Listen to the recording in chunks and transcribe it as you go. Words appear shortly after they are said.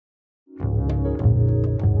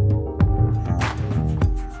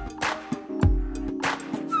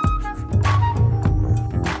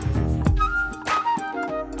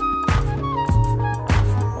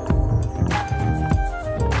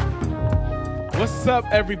What's up,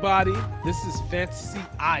 everybody? This is Fantasy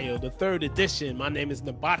Isle, the third edition. My name is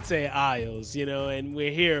Nabate Isles, and we're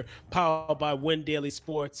here powered by Win Daily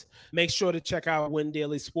Sports. Make sure to check out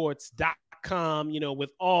windailysports.com, with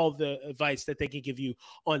all the advice that they can give you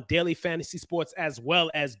on daily fantasy sports as well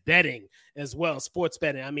as betting as well, sports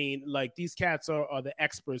betting. I mean, like these cats are the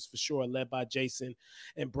experts for sure, led by Jason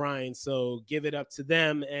and Brian. So give it up to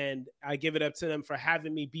them, and I give it up to them for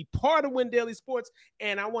having me be part of Win Daily Sports.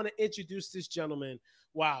 And I want to introduce this gentleman.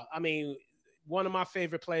 Wow. I mean, one of my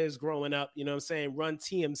favorite players growing up, Run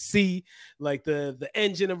TMC, like the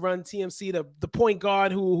engine of Run TMC, the point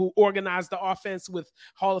guard who organized the offense with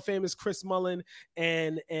Hall of Famers Chris Mullin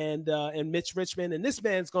and Mitch Richmond. And this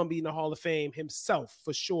man's going to be in the Hall of Fame himself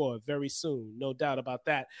for sure very soon. No doubt about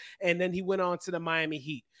that. And then he went on to the Miami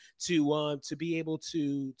Heat to be able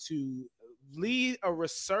to lead a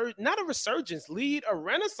lead a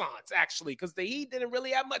renaissance, actually, because the Heat didn't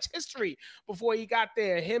really have much history before he got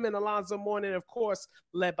there. Him and Alonzo Mourning, of course,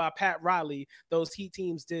 led by Pat Riley. Those Heat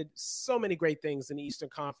teams did so many great things in the Eastern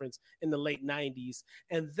Conference in the late 90s.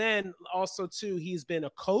 And then also, too, he's been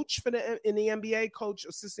a coach in the NBA,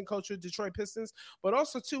 assistant coach of Detroit Pistons. But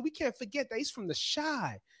also, too, we can't forget that he's from the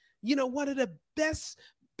Chi. One of the best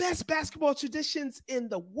basketball traditions in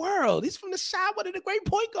the world. He's from the Chi, one of the great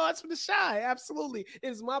point guards from the Chi. Absolutely. It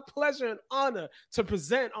is my pleasure and honor to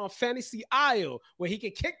present on Fantasy Isle, where he can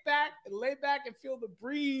kick back and lay back and feel the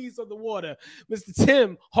breeze of the water. Mr.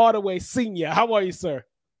 Tim Hardaway Sr. How are you, sir?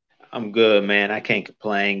 I'm good, man. I can't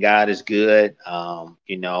complain. God is good.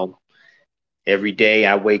 Every day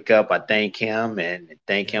I wake up, I thank him and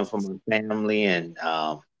thank him for my family and,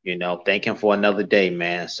 thank him for another day,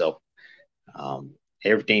 man. So,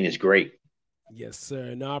 everything is great. Yes,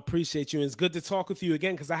 sir. No, I appreciate you. And it's good to talk with you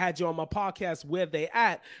again because I had you on my podcast, Where They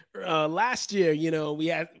At, last year. We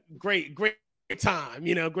had great time,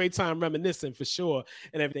 great time reminiscing for sure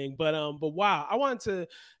and everything. But wow, I wanted to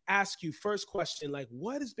ask you first question, like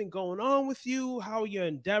what has been going on with you? How your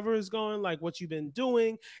endeavor is going, like what you've been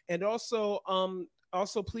doing. And also,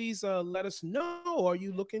 please let us know, are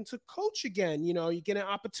you looking to coach again? Are you getting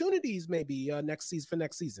opportunities maybe next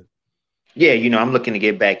season? Yeah, I'm looking to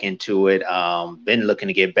get back into it. Been looking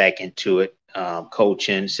to get back into it.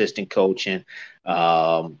 Coaching, assistant coaching,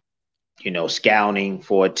 scouting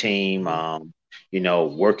for a team,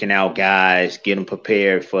 working out guys, getting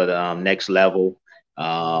prepared for the next level,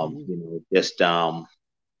 just all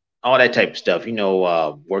that type of stuff,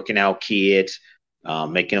 working out kids,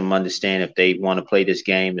 making them understand if they want to play this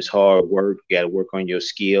game, it's hard work. You got to work on your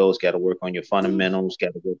skills, got to work on your fundamentals,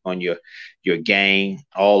 got to work on your game,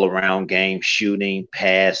 all around game, shooting,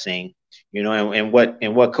 passing, and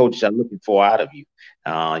what coaches are looking for out of you.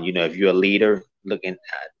 If you're a leader, looking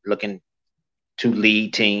to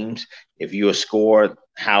lead teams, if you're a scorer,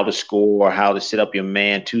 how to score, how to set up your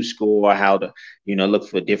man to score, how to, look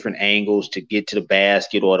for different angles to get to the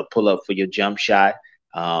basket or to pull up for your jump shot.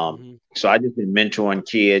 So I just been mentoring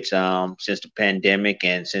kids since the pandemic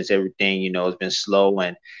and since everything, has been slow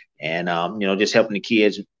and just helping the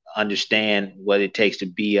kids understand what it takes to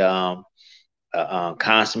be a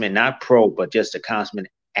consummate, not pro, but just a consummate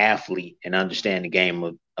athlete and understand the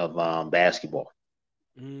game of basketball.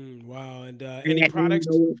 Wow. And any products?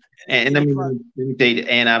 And let me tell you,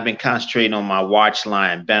 and I've been concentrating on my watch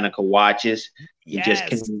line, Banneker watches.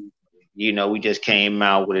 Yes. We just came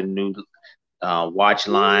out with a new watch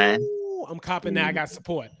line. Ooh, I'm copping that. I got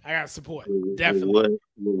support. Definitely. With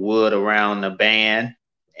wood around the band.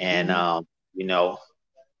 And,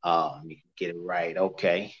 get it right.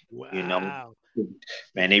 Okay. Wow.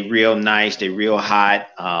 Man, they real nice. They real hot.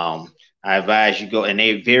 I advise you go, and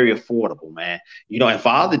they're very affordable, man. And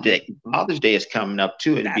Father's Day is coming up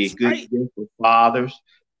too. It'd be a good gift for fathers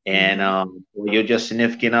and or your just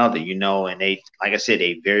significant other, and they, like I said,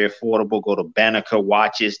 they very affordable. Go to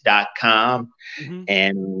bannekerwatches.com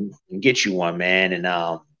and get you one, man. And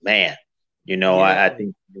man, I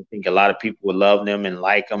think a lot of people would love them and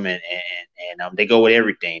like them, and they go with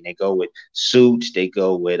everything. They go with suits, they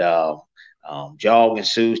go with jogging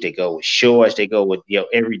suits, they go with shorts, they go with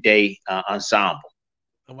everyday ensemble.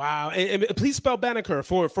 Wow. And please spell Banneker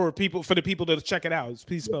for the people to check it out.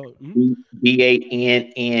 Please spell it.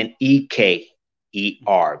 BANNEKER.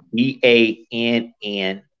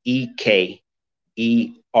 BANNEKER.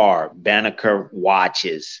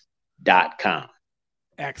 Bannekerwatches.com.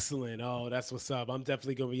 Excellent. Oh, that's what's up. I'm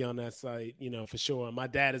definitely gonna be on that site, for sure. My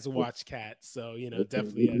dad is a watch cat, so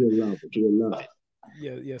definitely. You'll love it.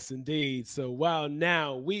 Yeah, yes, indeed. So, wow,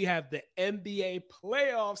 now we have the NBA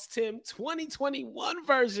playoffs, Tim, 2021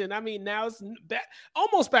 version. I mean, now it's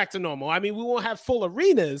almost back to normal. I mean, we won't have full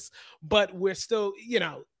arenas, but we're still,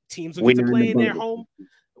 teams will get to play in their home.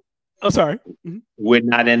 Oh, sorry. Mm-hmm. We're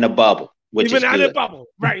not in the bubble, which is good. We're not in the bubble,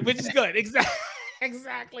 right? Which is good. Exactly.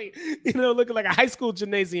 Exactly. Looking like a high school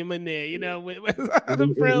gymnasium in there, with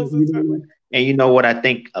the frills and stuff. And you know what? I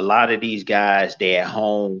think a lot of these guys, they're at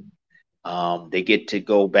home. They get to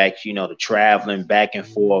go back, to traveling back and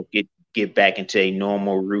forth, get back into a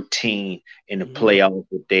normal routine in the playoffs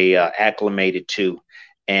that they acclimated to.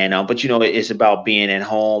 And but it's about being at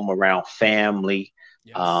home around family,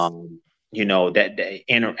 yes. That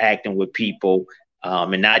interacting with people.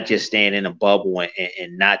 And not just staying in a bubble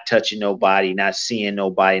and not touching nobody, not seeing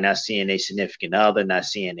nobody, not seeing their significant other, not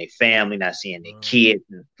seeing their family, not seeing their kids,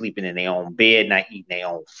 not sleeping in their own bed, not eating their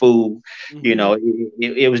own food.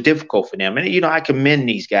 It was difficult for them. And, I commend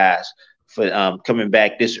these guys for coming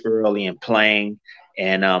back this early and playing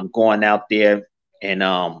and going out there and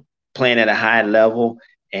playing at a high level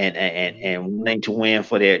and wanting to win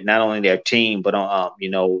for not only their team, but,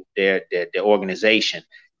 their organization.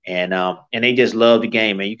 And they just love the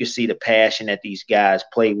game, and you can see the passion that these guys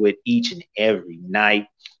play with each and every night.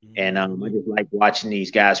 And I just like watching these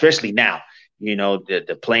guys, especially now.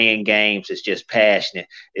 The playing games is just passionate,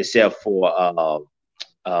 except for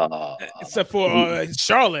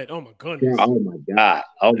Charlotte. Oh my goodness. Oh my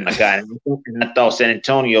God. And I thought San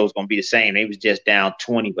Antonio was gonna be the same. They was just down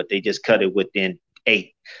 20, but they just cut it within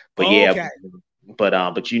 8. But okay. But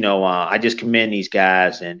I just commend these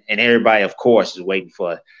guys and everybody, of course, is waiting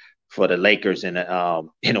for the Lakers and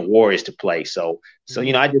the Warriors to play. So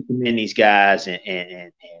I just commend these guys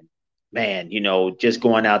and man, just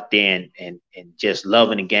going out there and just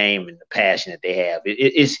loving the game and the passion that they have.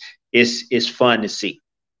 It's fun to see.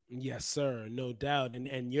 Yes, sir. No doubt.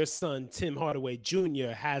 And your son, Tim Hardaway Jr.,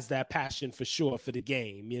 has that passion for sure for the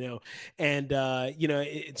game, and,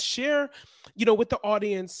 share, with the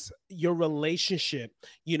audience, your relationship,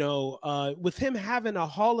 with him having a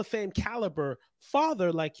Hall of Fame caliber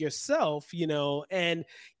father like yourself,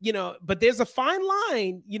 but there's a fine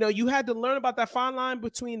line, you had to learn about that fine line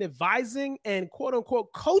between advising and quote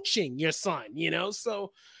unquote coaching your son,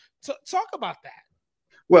 so talk about that.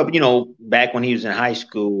 Well, back when he was in high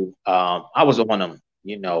school, I was on him.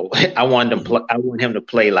 I wanted him to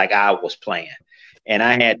play like I was playing, and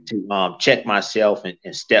I had to check myself and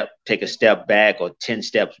take a step back or 10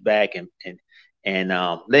 steps back and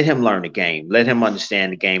let him learn the game, let him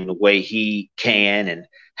understand the game the way he can and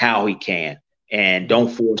how he can, and don't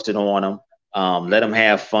force it on him. Let him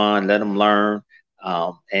have fun, let him learn,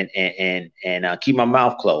 and keep my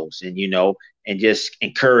mouth closed, and just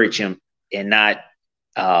encourage him and not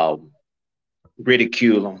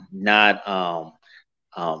ridicule him, not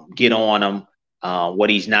get on him, what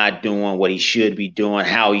he's not doing, what he should be doing,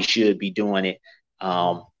 how he should be doing it.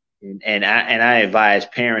 And I advise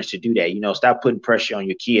parents to do that. Stop putting pressure on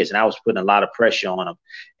your kids. And I was putting a lot of pressure on him.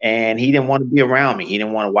 And he didn't want to be around me. He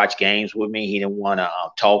didn't want to watch games with me. He didn't want to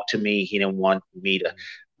talk to me. He didn't want me to.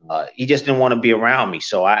 He just didn't want to be around me.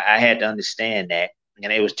 So I had to understand that,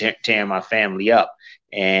 and it was tearing my family up.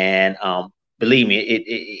 And believe me,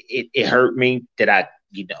 it hurt me that I,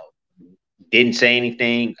 didn't say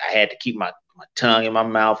anything. I had to keep my tongue in my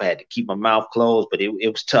mouth. I had to keep my mouth closed, but it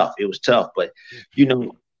was tough. It was tough. But,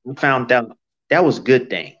 I found out that was a good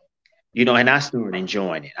thing, and I started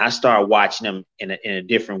enjoying it. I started watching him in a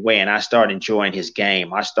different way, and I started enjoying his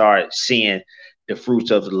game. I started seeing the fruits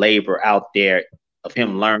of the labor out there of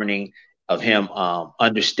him learning, of him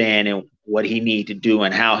understanding what he need to do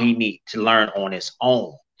and how he need to learn on his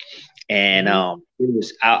own. And it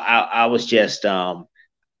was just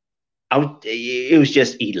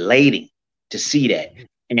elating to see that.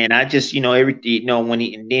 And I just, when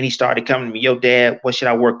he started coming to me, yo, Dad, what should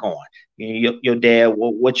I work on? Yo, Dad,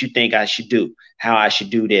 what you think I should do? How I should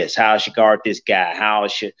do this? How I should guard this guy? How I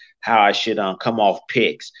should come off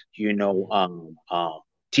picks? Teach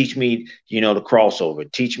me, the crossover.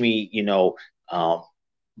 Teach me,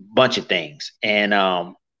 bunch of things. And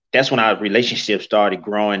that's when our relationship started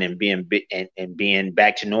growing and being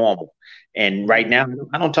back to normal. And right now,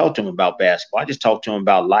 I don't talk to him about basketball. I just talk to him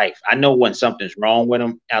about life. I know when something's wrong with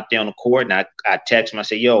him out there on the court, and I text him. I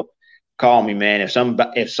say, "Yo, call me, man. If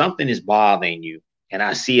something is bothering you, and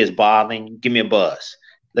I see it's bothering you, give me a buzz.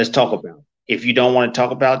 Let's talk about it. If you don't want to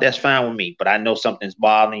talk about it, that's fine with me. But I know something's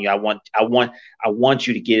bothering you. I want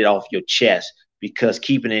you to get it off your chest, because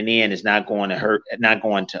keeping it in is not going to hurt, not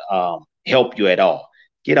going to help you at all.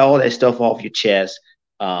 Get all that stuff off your chest,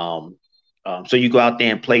 so you go out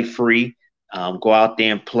there and play free. Go out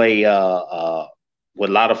there and play with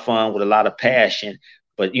a lot of fun, with a lot of passion.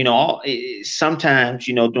 But, sometimes,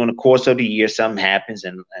 during the course of the year, something happens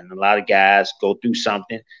and a lot of guys go through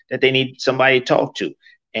something that they need somebody to talk to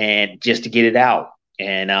and just to get it out.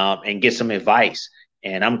 and get some advice.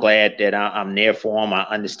 And I'm glad that I'm there for them. I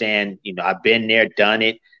understand, I've been there, done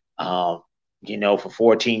it, for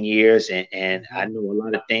 14 years, and I know a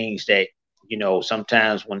lot of things that,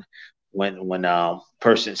 sometimes when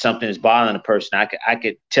person something is bothering a person, I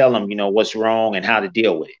could tell them, what's wrong and how to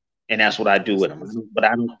deal with it, and that's what I do with them. But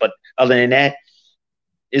I don't. But other than that,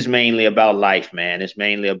 it's mainly about life, man. It's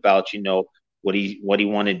mainly about what he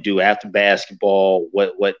want to do after basketball,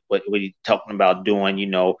 what he talking about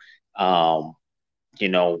doing, um, you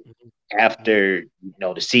know, after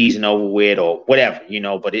the season over with or whatever,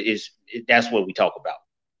 But that's what we talk about.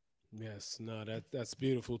 Yes, no, that's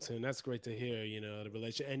beautiful, Tim. That's great to hear, the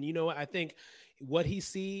relation. And what, I think what he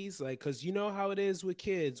sees, like, because you know how it is with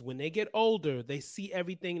kids, when they get older, they see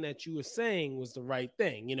everything that you were saying was the right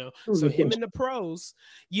thing. So him in the pros,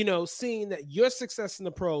 seeing that your success in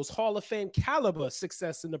the pros, Hall of Fame caliber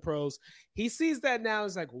success in the pros, he sees that now.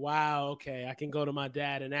 It's like, wow, okay, I can go to my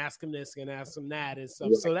dad and ask him this and ask him that and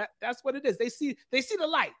stuff. So that's what it is. They see the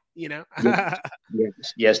light,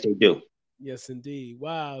 Yes, they do. Yes, indeed.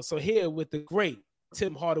 Wow. So here with the great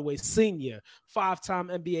Tim Hardaway Sr., 5-time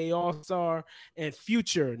NBA All-Star and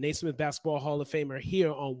future Naismith Basketball Hall of Famer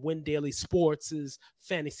here on Win Daily Sports'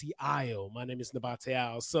 Fantasy Isle. My name is Nabate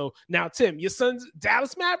Al. So now, Tim, your son's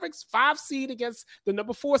Dallas Mavericks, 5 seed against the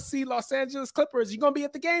number 4 seed Los Angeles Clippers. You're going to be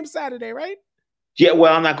at the game Saturday, right? Yeah,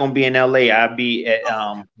 well, I'm not going to be in LA. I'll be at,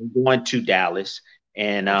 going to Dallas,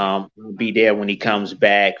 and I'll be there when he comes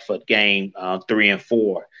back for game 3 and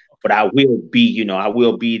 4. But I will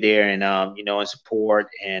be there and in support,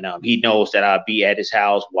 and he knows that I'll be at his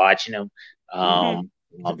house watching him,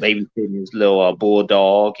 babysitting his little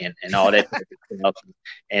bulldog and all that type of stuff.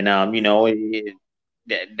 And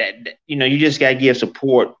you just gotta give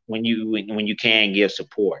support when you can give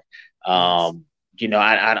support. I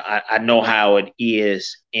know how it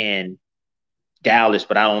is in Dallas,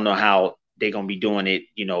 but I don't know how they're gonna be doing it.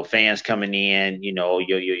 Fans coming in,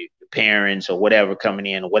 your parents or whatever coming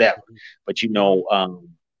in or whatever. But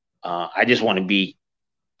I just want to be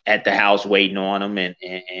at the house waiting on them, and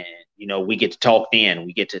we get to talk then.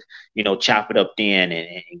 We get to chop it up then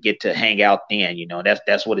and get to hang out then.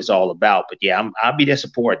 That's what it's all about. But yeah, I'll be there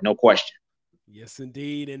support, no question. Yes,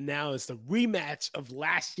 indeed. And now it's the rematch of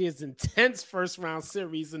last year's intense first round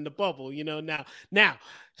series in the bubble. Now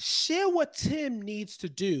share what Tim needs to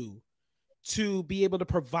do to be able to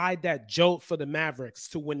provide that jolt for the Mavericks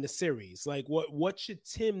to win the series. Like what should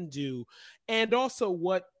Tim do? And also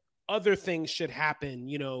what other things should happen?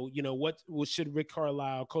 What should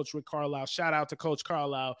Coach Rick Carlisle, shout out to Coach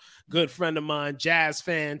Carlisle, good friend of mine, jazz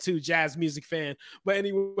fan too, jazz music fan. But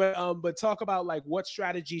anyway, but talk about like what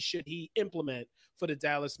strategy should he implement for the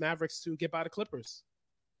Dallas Mavericks to get by the Clippers?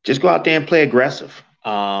 Just go out there and play aggressive.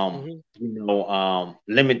 Limit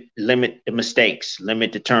the mistakes,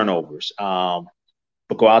 limit the turnovers. But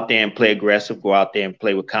go out there and play aggressive. Go out there and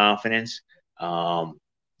play with confidence. Do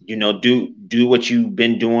what you've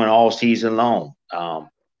been doing all season long.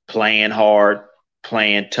 Playing hard,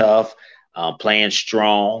 playing tough, playing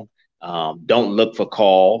strong. Don't look for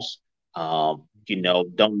calls. Don't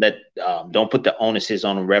put the onuses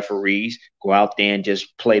on the referees. Go out there and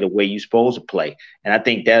just play the way you're supposed to play. And I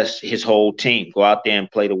think that's his whole team. Go out there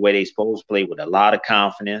and play the way they're supposed to play with a lot of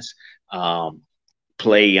confidence.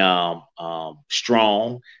 Play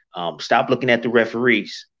strong. Stop looking at the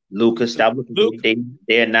referees. Lucas, stop looking.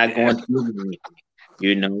 They're not going to do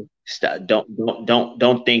anything. Stop,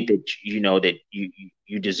 don't think that that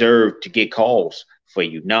you deserve to get calls for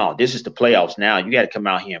you. No, this is the playoffs now. You got to come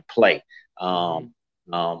out here and play.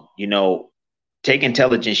 Take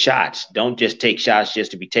intelligent shots. Don't just take shots just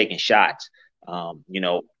to be taking shots.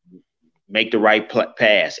 Make the right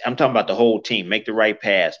pass. I'm talking about the whole team. Make the right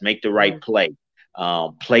pass. Make the right play.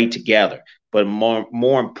 Play together. But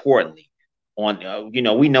more importantly,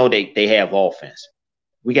 we know they have offense.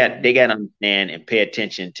 They got to understand and pay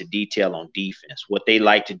attention to detail on defense. What they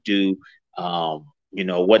like to do.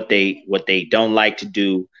 What they don't like to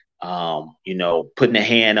do. Putting a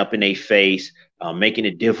hand up in their face, making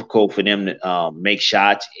it difficult for them to make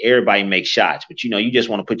shots. Everybody makes shots, but you just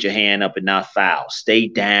want to put your hand up and not foul. Stay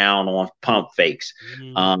down on pump fakes.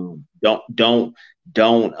 Don't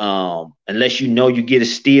unless you get a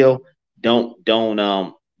steal.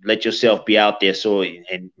 Don't let yourself be out there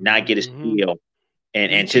and not get a steal.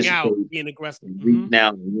 And anticipate being aggressive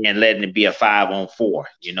now and letting it be a 5-on-4.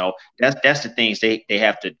 That's the things they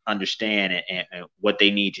have to understand and what they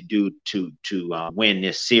need to do to win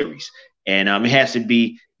this series. And it has to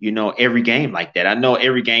be every game like that. I know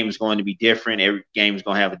every game is going to be different. Every game is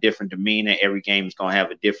going to have a different demeanor. Every game is going to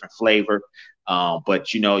have a different flavor.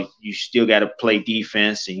 But you still got to play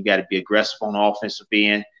defense, and you got to be aggressive on the offensive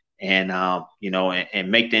end, and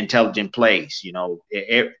and make the intelligent plays.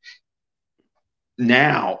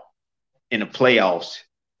 Now in the playoffs,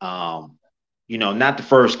 not the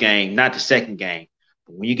first game, not the second game,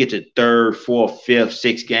 but when you get to third, fourth, fifth,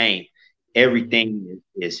 sixth game, everything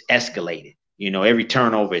is escalated. Every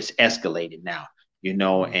turnover is escalated now. And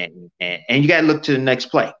you got to look to the next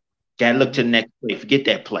play. Got to look to the next play. Forget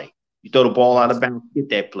that play. You throw the ball out of bounds, get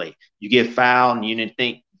that play. You get fouled and you didn't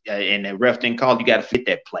think, and the ref didn't call, you got to forget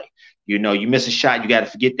that play. You miss a shot, you got to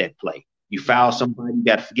forget that play. You foul somebody, you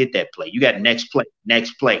got to forget that play. You got next play,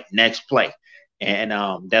 next play, next play. And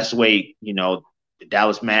that's the way, the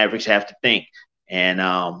Dallas Mavericks have to think. And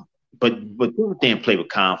but go out there and play with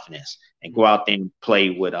confidence, and go out there and play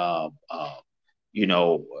with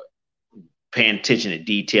paying attention to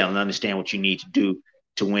detail and understand what you need to do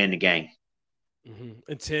to win the game. Mm-hmm.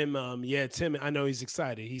 And Tim, Tim, I know he's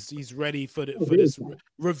excited. He's ready for this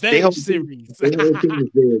revenge series. He's very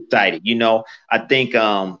excited. I think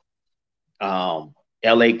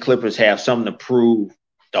LA Clippers have something to prove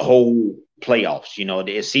the whole playoffs.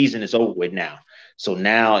 Their season is over with now. So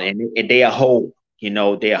now, and they are whole. They're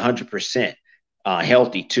 100%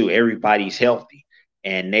 healthy too. Everybody's healthy,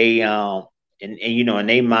 and they in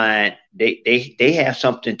their mind, they have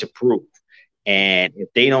something to prove. And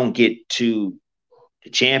if they don't get to the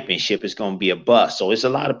championship, it's going to be a bust. So it's a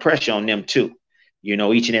lot of pressure on them too.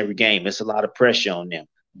 Each and every game, it's a lot of pressure on them.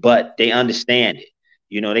 But they understand it.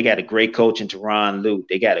 They got a great coach in Tyronn Lue.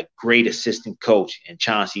 They got a great assistant coach in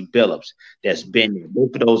Chauncey Billups that's been there.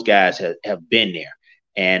 Both of those guys have been there.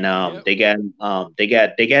 And they got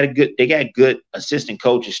good assistant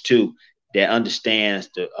coaches too that understands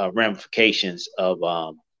the ramifications of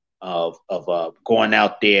going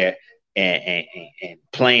out there and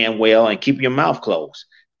playing well and keep your mouth closed.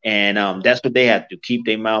 And that's what they have to do: keep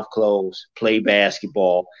their mouth closed, play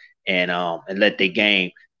basketball, and let their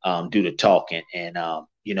game do the talking. And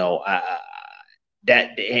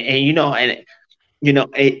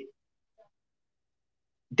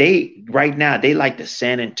they right now, they like the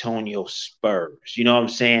San Antonio Spurs. You know what I'm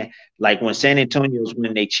saying? Like when San Antonio's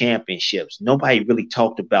winning their championships, nobody really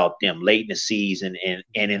talked about them late in the season and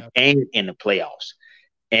in the playoffs.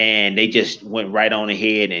 And they just went right on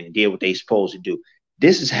ahead and did what they supposed to do.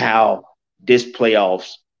 This is how this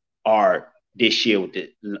playoffs are this year with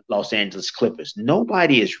the Los Angeles Clippers.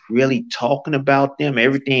 Nobody is really talking about them.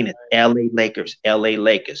 Everything is LA Lakers,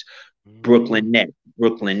 Brooklyn Nets,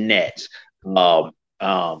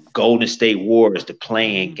 Golden State Warriors, the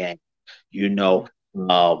playing game,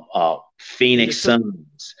 Phoenix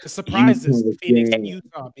Suns. The surprises, Phoenix and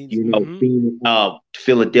Utah. Phoenix,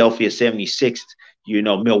 Philadelphia 76ers,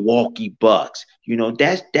 Milwaukee Bucks.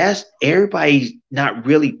 That's everybody's not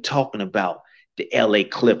really talking about the LA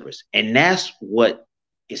Clippers. And that's what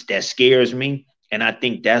that scares me. And I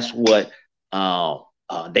think that's what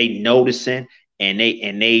they noticing, and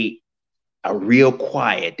they are real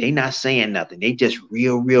quiet. They not saying nothing. They just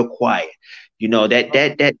real quiet.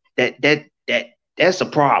 That's a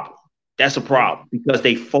problem. That's a problem because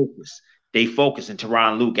they focus. They focus, and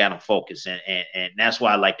Tyronn Lue got them focused, and that's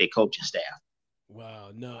why I like their coaching staff.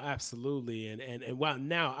 Wow, no, absolutely. And wow,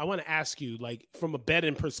 now I want to ask you, like, from a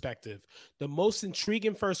betting perspective, the most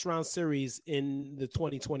intriguing first round series in the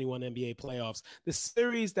 2021 NBA playoffs, the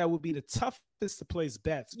series that would be the toughest to place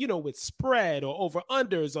bets, with spread or over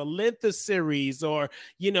unders or length of series, or,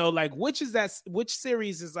 like which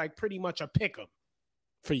series is like pretty much a pick 'em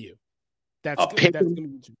for you? That's good. That's gonna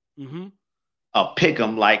be pick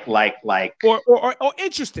them like or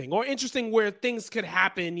interesting where things could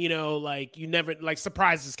happen, like you never, like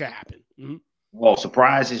surprises could happen. Well,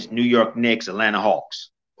 surprises: New York Knicks, Atlanta Hawks.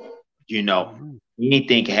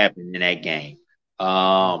 Anything can happen in that game.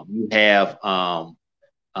 You have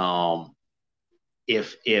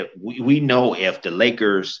if we know if the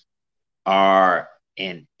Lakers are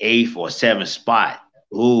in 8th or 7th spot,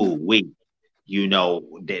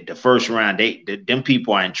 the first round, them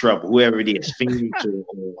people are in trouble. Whoever it is, Phoenix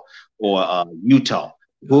or Utah,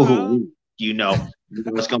 it's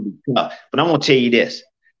gonna be tough. But I'm gonna tell you this: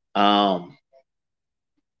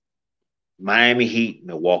 Miami Heat,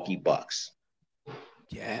 Milwaukee Bucks.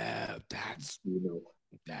 Yeah, that's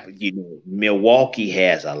Milwaukee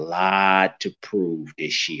has a lot to prove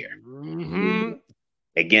this year.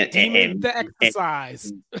 Again, and the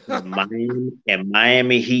exercise. and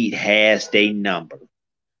Miami Heat has their number.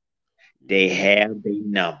 They have their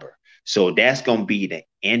number. So that's going to be the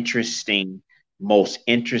interesting most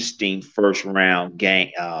interesting first round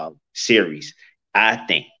game series, I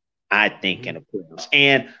think. In the playoffs.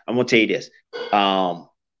 And I'm gonna tell you this.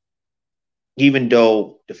 Even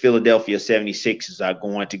though the Philadelphia 76ers are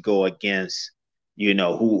going to go against,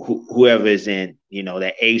 whoever is in,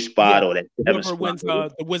 that A spot or that seven spot. Wins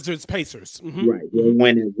the Wizards Pacers. Mm-hmm. Right. They're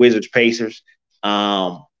winning Wizards Pacers.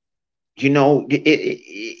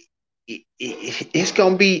 It's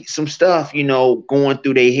gonna be some stuff, going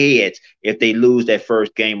through their heads if they lose that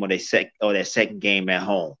first game or that second game at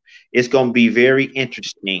home. It's gonna be very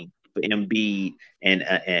interesting for Embiid and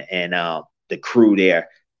the crew there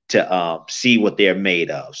to see what they're made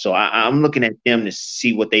of. So I'm looking at them to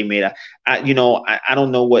see what they made of. I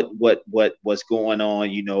don't know what's going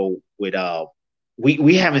on, with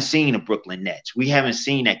we haven't seen the Brooklyn Nets. We haven't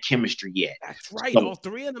seen that chemistry yet. That's right. So, all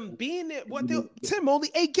three of them being there. Tim,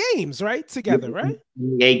 only 8 games, right? Together, right?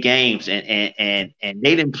 8 games, and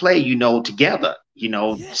they didn't play, together.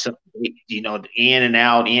 So, in and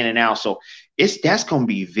out. So that's going to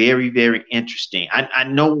be very, very interesting. I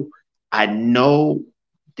know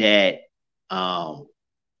that they're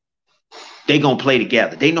going to play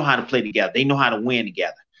together. They know how to play together. They know how to win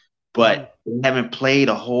together. But they haven't played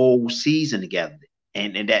a whole season together,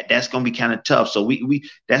 and that's going to be kind of tough. So we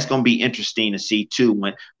that's going to be interesting to see too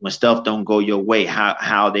when stuff don't go your way,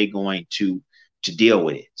 how they going to deal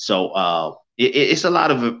with it. So it's a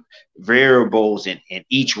lot of variables in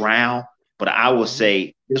each round. But I will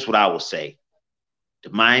say this: what I will say, the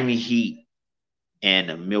Miami Heat and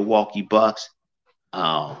the Milwaukee Bucks,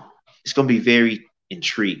 it's going to be very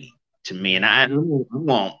intriguing to me, and I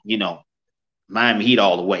want Miami Heat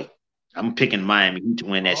all the way. I'm picking Miami Heat to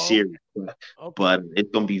win that series, but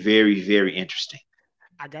it's going to be very, very interesting.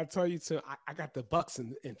 I got to tell you, too, I got the Bucks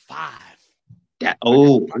in 5. Yeah.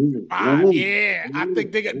 I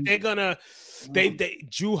think they're gonna.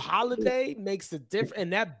 Jrue Holiday makes the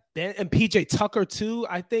difference, and PJ Tucker too.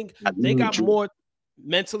 I think they got more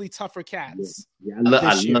mentally tougher cats. Yeah, I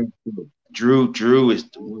love Drew. Drew is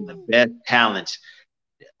one of the best talents,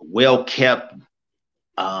 well kept.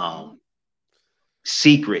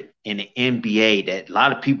 Secret in the NBA that a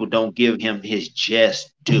lot of people don't give him his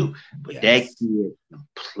just due, but that kid can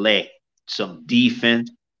play some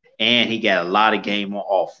defense, and he got a lot of game on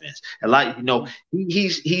offense. A lot,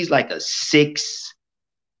 he's like a 6'5",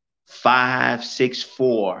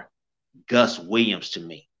 6'4" Gus Williams to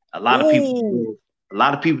me. A lot of people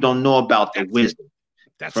don't know about the wisdom.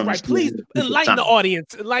 That's right. Please enlighten the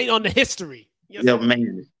audience, enlighten on the history. Yes,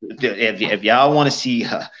 man, if y'all want to see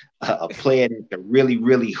a player that can really,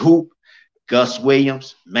 really hoop, Gus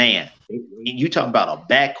Williams, man, you talking about a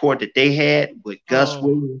backcourt that they had with Gus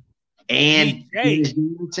Williams and Dennis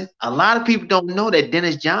Johnson. A lot of people don't know that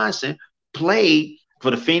Dennis Johnson played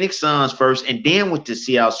for the Phoenix Suns first and then went to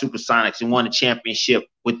Seattle Supersonics and won a championship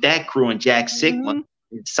with that crew and Jack Sigma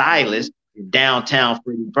and Silas. Downtown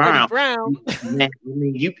Freddie Brown. Man, I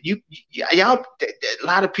mean, y'all. A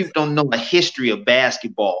lot of people don't know the history of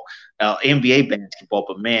basketball, NBA basketball,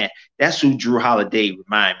 but man, that's who Jrue Holiday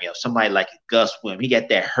remind me of. Somebody like Gus Williams. He got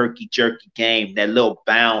that herky jerky game, that little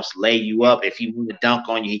bounce, lay you up. If he want to dunk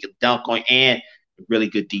on you, he can dunk on you, and really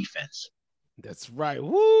good defense. That's right.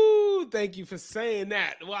 Woo! Thank you for saying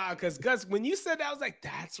that. Wow, because Gus, when you said that, I was like,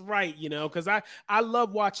 that's right, because I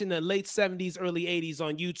love watching the late 70s, early 80s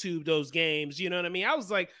on YouTube, those games, you know what I mean? I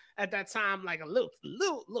was like, at that time, like a little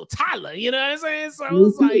Tyler, you know what I'm saying? So I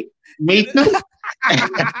was like, me too.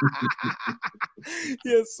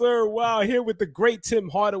 Yes, sir. Wow. Here with the great Tim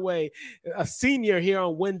Hardaway, a senior here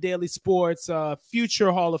on Win Daily Sports,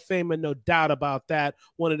 future Hall of Famer, no doubt about that.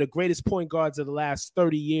 One of the greatest point guards of the last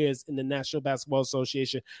 30 years in the National Basketball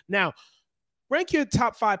Association. Now, rank your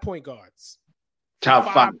top 5 point guards.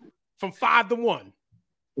 Top 5. From 5 to 1.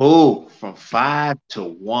 Oh, from 5 to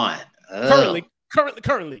 1. Currently.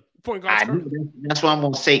 Point guards currently. That's what I'm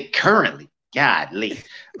going to say currently. Godly.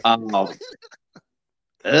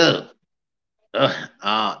 Trae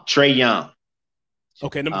Young.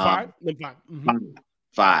 Okay, number 5. Number 5. Mm-hmm.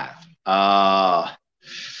 5. I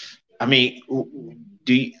mean,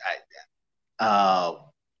 do you,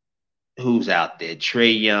 who's out there?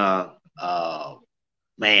 Trae Young.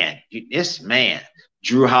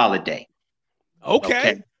 Jrue Holiday.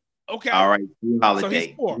 Okay. All right, Jrue Holiday. So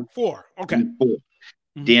he's 4. Okay. 4.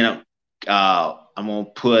 Mm-hmm. Then I'm gonna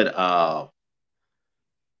put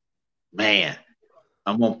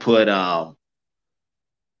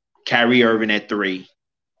Kyrie Irving at 3.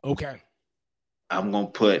 Okay. I'm gonna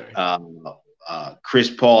put Chris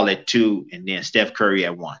Paul at 2, and then Steph Curry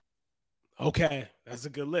at 1. Okay, that's a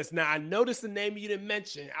good list. Now I noticed the name you didn't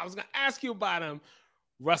mention. I was gonna ask you about him.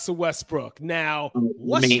 Russell Westbrook. Now,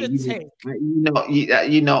 what's your take?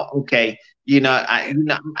 Okay.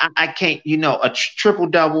 I can't. A triple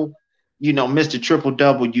double. Mr. Triple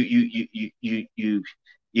Double. All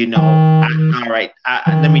right.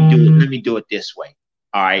 Let me do it. Let me do it this way.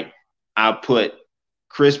 All right. I'll put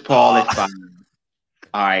Chris Paul at 5.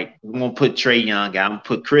 All right. I'm gonna put Trae Young. I'm gonna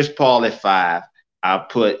put Chris Paul at 5. I'll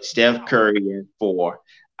put Steph Curry at 4.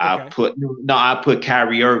 I put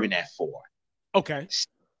Kyrie Irving at 4. Okay.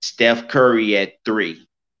 Steph Curry at 3.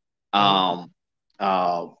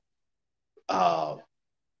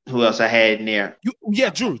 Who else I had in there?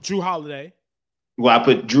 Drew Holiday. Well, I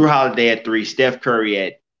put Drew Holiday at 3, Steph Curry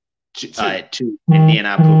at 2, and then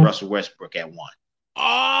I put Russell Westbrook at 1.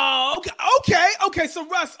 Oh, okay. So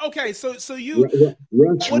Russ, so you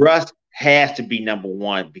Russ has to be number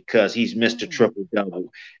 1 because he's Mr. Triple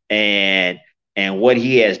Double, and what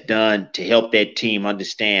he has done to help that team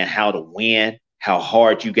understand how to win, how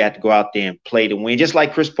hard you got to go out there and play to win, just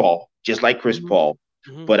like Chris Paul.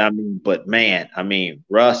 Mm-hmm. But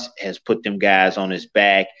Russ has put them guys on his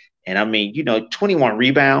back, and 21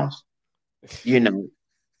 rebounds,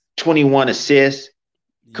 21 assists.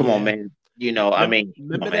 Come on, man.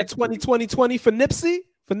 Remember that 2020 for Nipsey?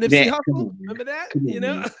 For Nipsey Hussle? Remember that?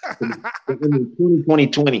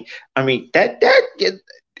 2020. That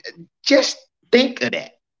just think of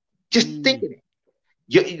that. Just think of that.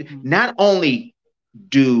 Not only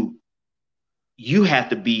do you have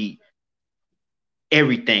to be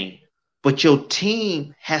everything, but your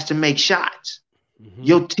team has to make shots. Mm-hmm.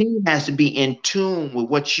 Your team has to be in tune with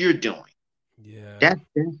what you're doing. Yeah,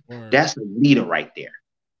 that's a leader right there.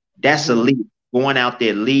 That's a leader going out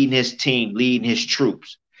there, leading his team, leading his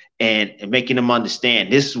troops, and making them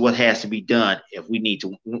understand this is what has to be done if we need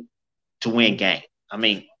to win games.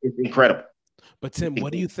 It's incredible. But Tim,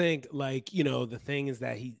 what do you think? The thing is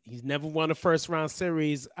that he's never won a first round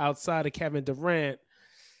series outside of Kevin Durant.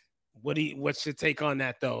 What's your take on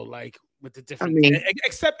that though? With the different,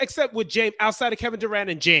 except with James, outside of Kevin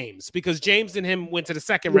Durant and James, because James and him went to the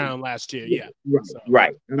second round last year. Yeah.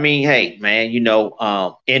 Right. Hey, man,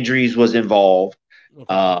 injuries was involved.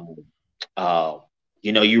 Okay.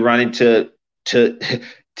 You run into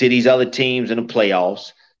these other teams in the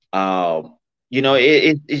playoffs.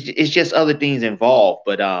 It's just other things involved,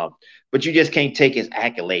 but you just can't take his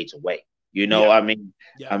accolades away. Look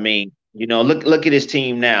at his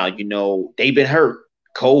team now. They've been hurt,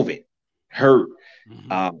 COVID. Hurt,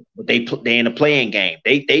 but they in the playing game.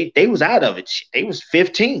 They was out of it. They was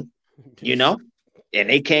 15, and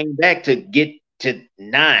they came back to get to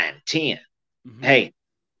 9, 10. Mm-hmm. Hey,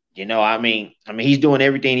 he's doing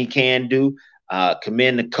everything he can do.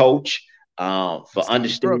 Commend the coach for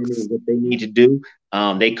understanding what they need to do.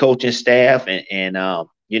 They coaching staff and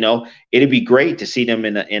it'd be great to see them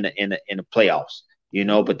in the playoffs.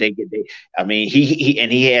 But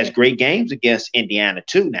he has great games against Indiana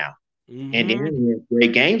too now. Mm-hmm. And then he has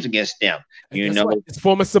great games against them. His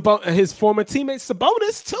former teammate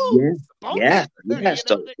Sabonis too. Yeah.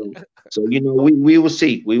 So we will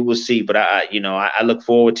see. We will see. But I look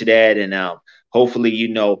forward to that, and hopefully I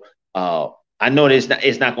know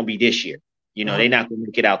it's not going to be this year. They're not going to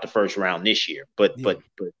make it out the first round this year. But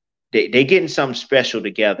they getting something special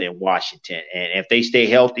together in Washington, and if they stay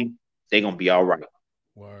healthy, they're going to be all right.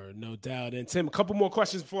 Word, no doubt. And Tim, a couple more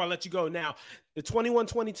questions before I let you go. Now, the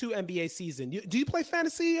 21-22 NBA season. Do you play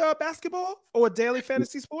fantasy basketball or daily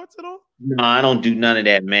fantasy sports at all? No, I don't do none of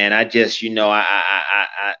that, man. I just,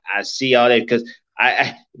 I see all that because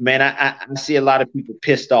I see a lot of people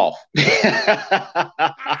pissed off.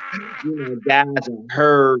 Guys are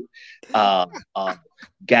hurt.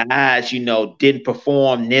 Guys, didn't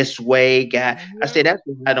perform this way. I say that's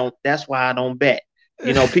why I don't bet.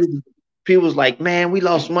 People was like, man, we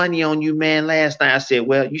lost money on you, man, last night. I said,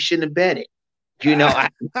 well, you shouldn't have bet it.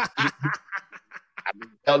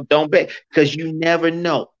 Don't bet, because you never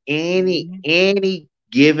know. Any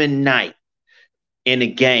given night in a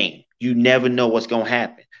game, you never know what's going to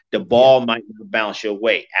happen. The ball might not bounce your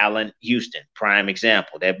way. Allen Houston, prime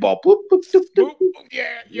example. That ball, boop, boop, boop, boop, boop.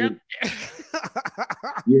 Yeah.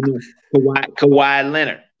 Kawhi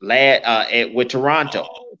Leonard, with Toronto.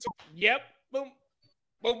 Yep. Boom,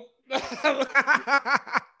 boom.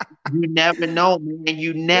 You never know, man.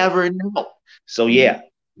 You never know. So yeah.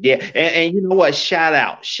 And you know what? Shout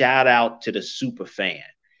out to the super fan.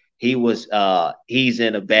 He's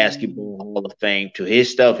in the Basketball Hall of Fame too. His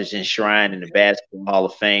stuff is enshrined in the Basketball Hall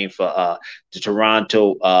of Fame for the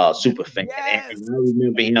Toronto super fan. Yes. And I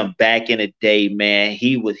remember him back in the day, man.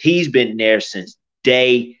 He's been there since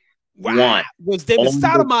day Wow. Was David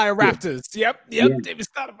Stoudemire Raptors. Yep. Yeah. David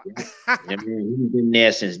Stoudemire. I mean, he's been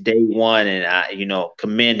there since day one, and I,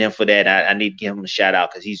 commend him for that. I need to give him a shout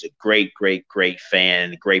out because he's a great, great, great fan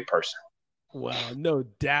and a great person. Wow, no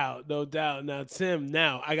doubt. Now, Tim,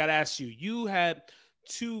 I got to ask you, you had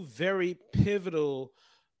two very pivotal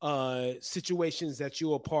situations that you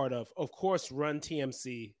were part of. Of course, Run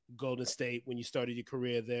TMC, Golden State, when you started your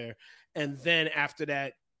career there. And then after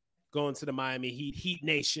that, going to the Miami Heat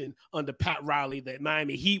Nation under Pat Riley, the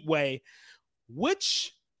Miami Heat way.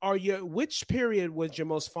 Which period was your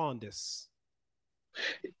most fondest?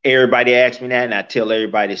 Everybody asks me that, and I tell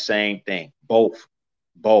everybody the same thing. Both.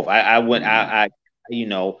 I went.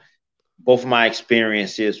 Both of my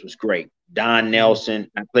experiences was great. Don Nelson.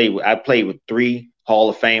 I played with three Hall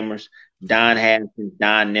of Famers: Don Hampton,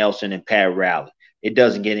 Don Nelson, and Pat Riley. It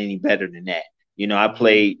doesn't get any better than that. I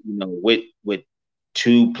played, with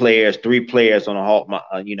three players on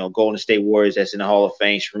the Golden State Warriors that's in the Hall of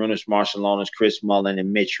Fame: Sarunas Marciulionis, Chris Mullin,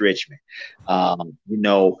 and Mitch Richmond. And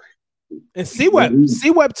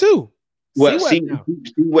C-Web too. Well,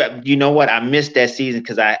 C-Web, you know what? I missed that season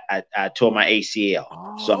because I tore my ACL.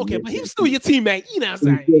 But he was still your teammate. You know what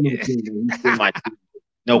I'm saying?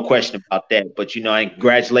 No question about that. But and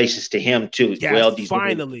congratulations to him too. Yes,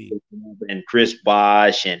 finally. And Chris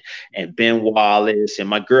Bosh and Ben Wallace and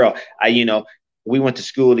my girl. We went to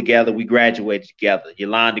school together. We graduated together.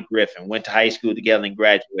 Yolanda Griffin went to high school together and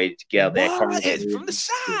graduated together. It's from the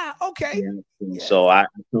side. Okay. Yeah. So I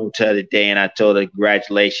told her today, and I told her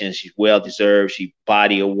congratulations. She's well deserved. She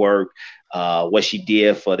body of work. What she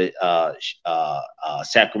did for the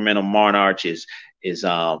Sacramento Monarchs is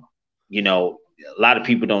a lot of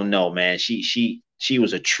people don't know, man. She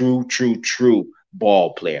was a true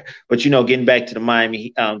ball player. But getting back to the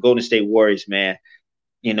Miami Golden State Warriors, man.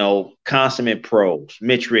 Consummate pros: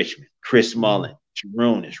 Mitch Richmond, Chris Mullin,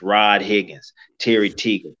 Sarunas, Rod Higgins, Terry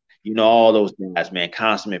Teagle. All those guys, man,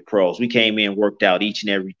 consummate pros. We came in, worked out each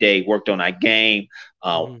and every day, worked on our game,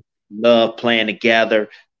 love playing together,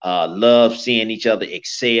 love seeing each other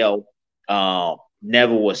excel,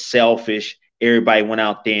 never was selfish. Everybody went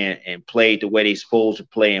out there and played the way they supposed to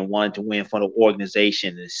play and wanted to win for the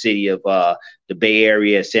organization in the city of the Bay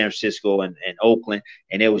Area, San Francisco, and Oakland.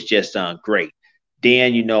 And it was just great.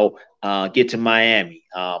 Then, get to Miami.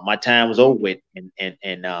 My time was over with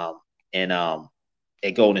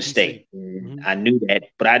at Golden State. I knew that,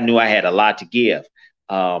 but I knew I had a lot to give.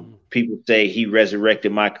 People say he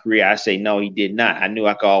resurrected my career. I say, no, he did not. I knew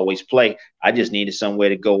I could always play. I just needed somewhere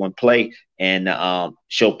to go and play and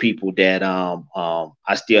show people that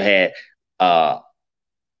I still had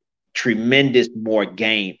tremendous more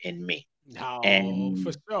game in me. And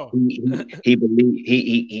for sure. he believed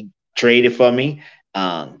he traded for me,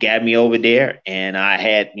 got me over there, and I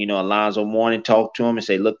had Alonzo Mourning talk to him and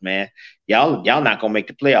say, look, man, y'all not gonna make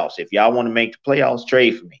the playoffs. If y'all want to make the playoffs,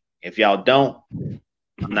 trade for me. If y'all don't,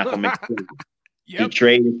 I'm not gonna make the playoffs. Yep.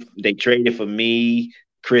 They traded for me,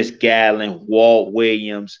 Chris Gatlin, Walt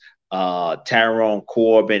Williams, Tyrone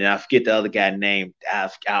Corbin, and I forget the other guy's name.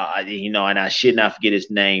 And I should not forget his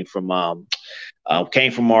name from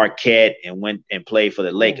came from Marquette and went and played for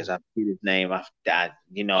the Lakers. I forget his name.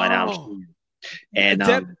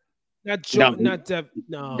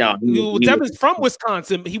 Devin's from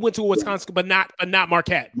Wisconsin. He went to Wisconsin, but not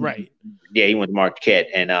Marquette, right? Yeah, he went to Marquette,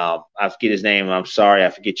 and I forget his name. I'm sorry, I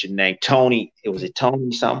forget your name. Tony. Was it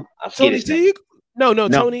Tony something? I forget Tony his name. No,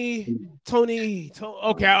 Tony.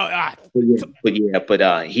 Okay,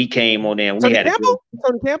 but he came on there. And Tony Campbell?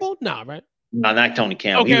 Tony Campbell? No, right? No, not Tony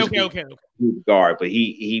Campbell. Okay. Guard, but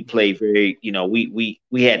he played very. We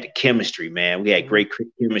had the chemistry, man. We had great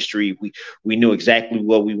chemistry. We knew exactly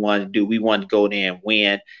what we wanted to do. We wanted to go there and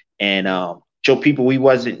win, and show people we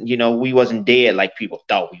wasn't dead like people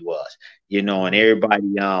thought we was. And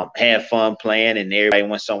everybody had fun playing, and everybody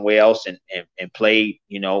went somewhere else and played.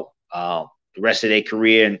 The rest of their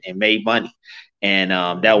career and made money, and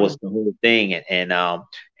that was the whole thing. And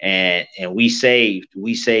we saved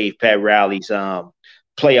Pat Riley's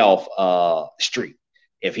playoff streak.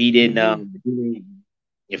 If he didn't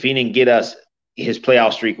get us, his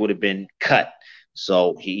playoff streak would have been cut.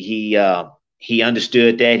 So he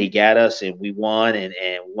understood that. He got us, and we won, and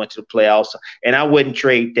we went to the playoffs. And I wouldn't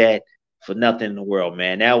trade that for nothing in the world,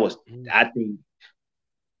 man. That was, I think,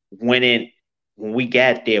 when we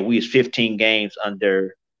got there, we was 15 games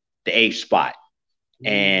under the 8th spot,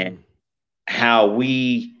 and how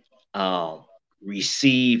we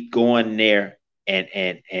received going there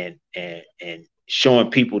and showing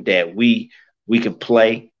people that we can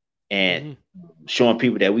play, and showing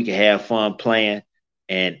people that we can have fun playing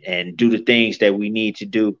and do the things that we need to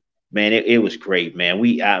do. man, it was great, man.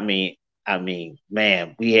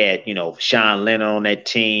 Man, we had, Sean Leonard on that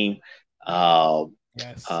team. Uh,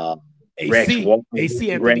 Yes. uh, Rex AC. Walker.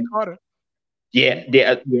 AC Anthony Carter. Yeah.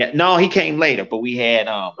 No, he came later, but we had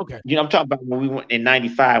Okay. I'm talking about when we went in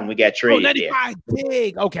 '95 when we got Oh, traded there. 95.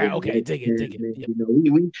 Dig. Okay. Dig it. Yep.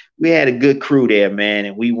 We had a good crew there, man,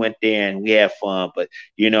 and we went there and we had fun. But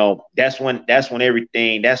that's when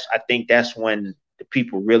everything. I think that's when the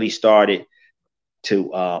people really started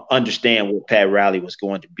to understand what Pat Riley was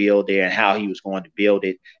going to build there and how he was going to build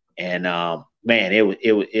it. And man,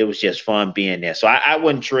 it was just fun being there. So I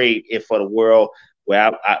wouldn't trade it for the world.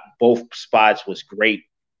 Where both spots was great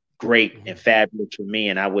and fabulous for me,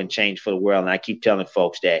 and I wouldn't change for the world. And I keep telling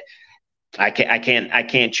folks that I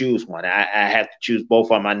can't choose one. I have to choose both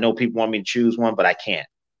of them. I know people want me to choose one, but I can't.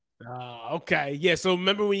 Okay. Yeah. So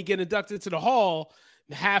remember when you get inducted to the Hall,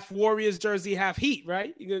 half Warriors jersey, half Heat,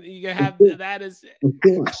 right? You gonna have that as of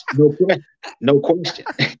course, no question.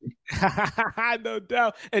 no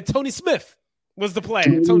doubt. And Tony Smith was the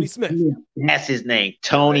player. Tony Smith. That's his name,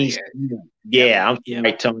 Tony Smith. Yeah, I'm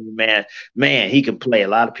sorry, Tony, man. Man, he can play. A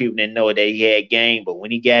lot of people didn't know that he had game, but when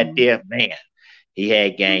he got there, man, he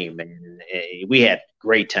had game, man. We had a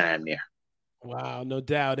great time there. Wow, no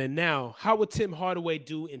doubt. And now, how would Tim Hardaway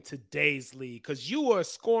do in today's league? Because you were a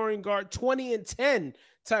scoring guard, 20 and 10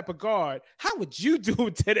 type of guard. How would you do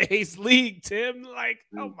in today's league, Tim? Like,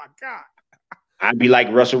 oh my God. I'd be like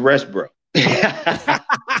Russell Westbrook. I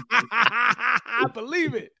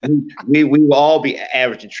believe it. We will all be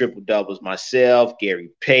averaging triple doubles. Myself,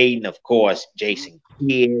 Gary Payton, of course, Jason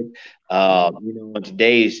Kidd. In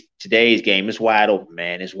today's game, it's wide open,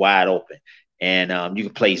 man. It's wide open, and you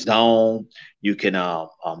can play zone. You can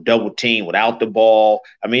double team without the ball.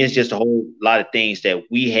 I mean, it's just a whole lot of things that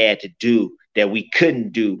we had to do that we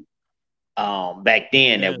couldn't do back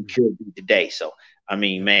then that we could do today. So, I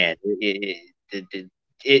mean, man,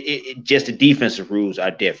 just the defensive rules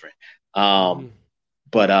are different.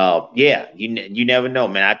 But yeah, you never know,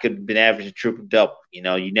 man. I could have been averaging triple double.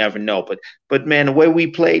 You never know. But man, the way we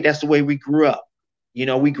played, that's the way we grew up.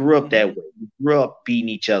 We grew up that way. We grew up beating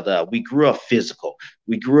each other up. We grew up physical.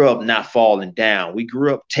 We grew up not falling down. We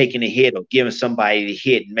grew up taking a hit or giving somebody the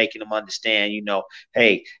hit and making them understand,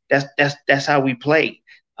 hey, that's how we played.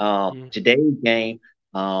 Today's game,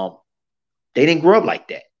 they didn't grow up like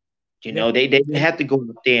that. They didn't have to go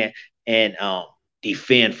up there and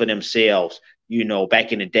defend for themselves,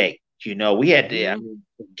 back in the day. We had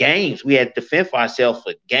games. We had to defend for ourselves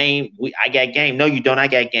for game. I got game. No, you don't. I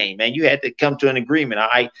got game, man. You had to come to an agreement. All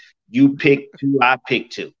right, you pick two, I pick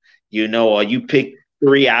two. Or you pick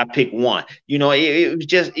three, I pick one. It was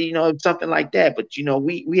just something like that. But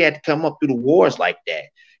we had to come up through the wars like that.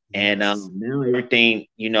 And now everything,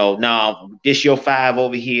 now this your five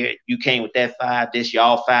over here. You came with that five. This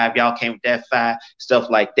y'all five. Y'all came with that five. Stuff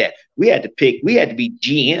like that. We had to pick. We had to be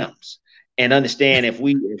GMs and understand if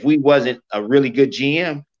we wasn't a really good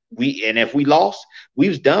GM, if we lost, we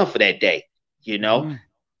was done for that day.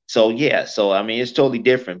 So yeah. So I mean, it's totally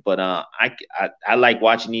different. But I like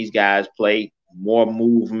watching these guys play. More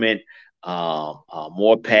movement,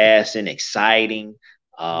 more passing, exciting.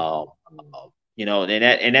 And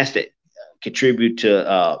that's the contribute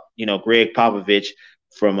to Greg Popovich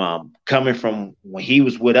from coming from when he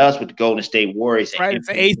was with us with the Golden State Warriors. Right, it's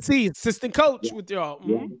AC, assistant coach with y'all.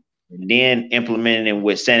 And then implementing it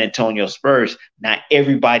with San Antonio Spurs. Now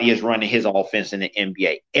everybody is running his offense in the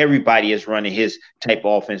NBA. Everybody is running his type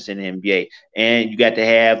of offense in the NBA. And you got to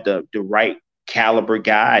have the right caliber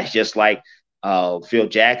guys, just like Phil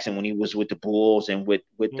Jackson when he was with the Bulls and with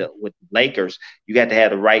the Lakers. You got to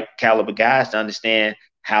have the right caliber guys to understand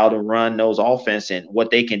how to run those offense and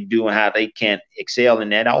what they can do and how they can excel in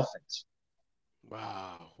that offense.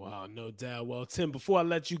 Wow, no doubt. Well, Tim, before I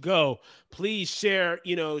let you go, please share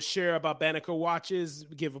about Banneker Watches,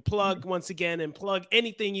 give a plug once again, and plug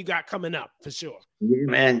anything you got coming up for sure. Yeah,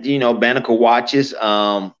 man.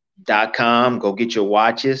 BannekerWatches.com. Go get your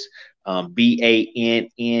watches.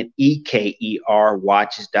 BANNEKER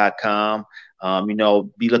watches.com.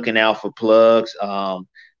 Be looking out for plugs.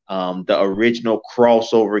 The original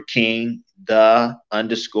crossover king, the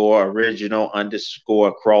 _original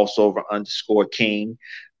 _crossover _king.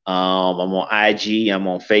 I'm on IG, I'm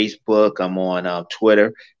on Facebook, I'm on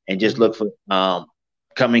Twitter, and just look for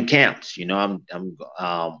coming camps. I'm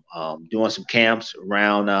doing some camps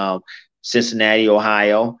around Cincinnati,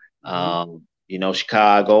 Ohio.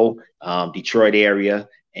 Chicago, Detroit area,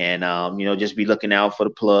 and just be looking out for the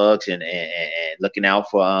plugs and looking out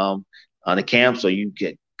for on the camp so you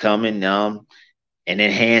can come and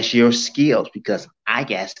enhance your skills because I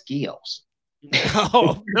got skills.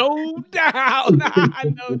 Oh, no doubt.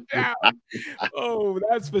 No doubt. Oh,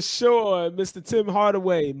 that's for sure. Mr. Tim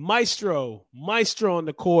Hardaway, maestro on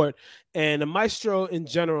the court, and a maestro in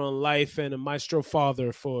general in life, and a maestro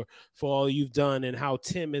father for all you've done, and how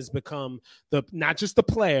Tim has become not just the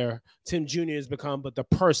player Tim Jr. has become, but the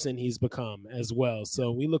person he's become as well.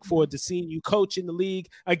 So we look forward to seeing you coach in the league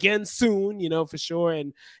again soon, for sure.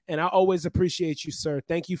 And I always appreciate you, sir.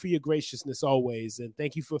 Thank you for your graciousness always, and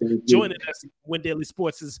thank you for joining us Win Daily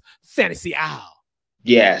Sports' Fantasy Owl.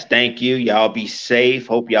 Yes, thank you. Y'all be safe.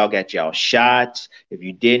 Hope y'all got y'all shots. If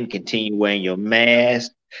you didn't, continue wearing your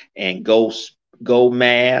mask, and go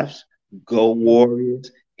Mavs, go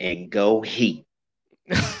Warriors, and go Heat.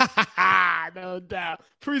 No doubt.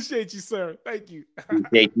 Appreciate you, sir. Thank you.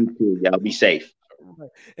 Thank you too. Y'all be safe.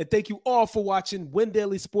 And thank you all for watching Win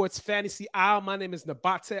Daily Sports Fantasy Owl. My name is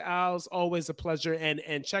Nabate Owls. Always a pleasure.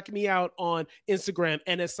 And check me out on Instagram,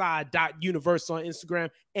 nsi.universe on Instagram,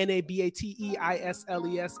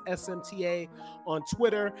 NABATEISLES on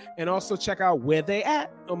Twitter. And also check out Where They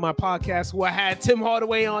At on my podcast, who I had Tim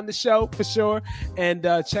Hardaway on the show for sure. And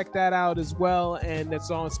check that out as well. And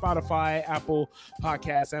it's on Spotify, Apple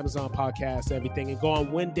Podcasts, Amazon Podcasts, everything. And go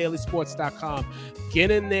on windailysports.com.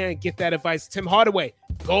 Get in there and get that advice. Tim Hardaway,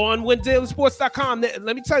 go on windailysports.com.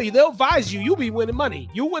 Let me tell you, they'll advise you. You'll be winning money.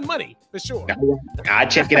 You'll win money for sure. I'll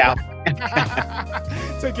check it out.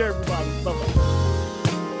 Take care, everybody. Bye-bye.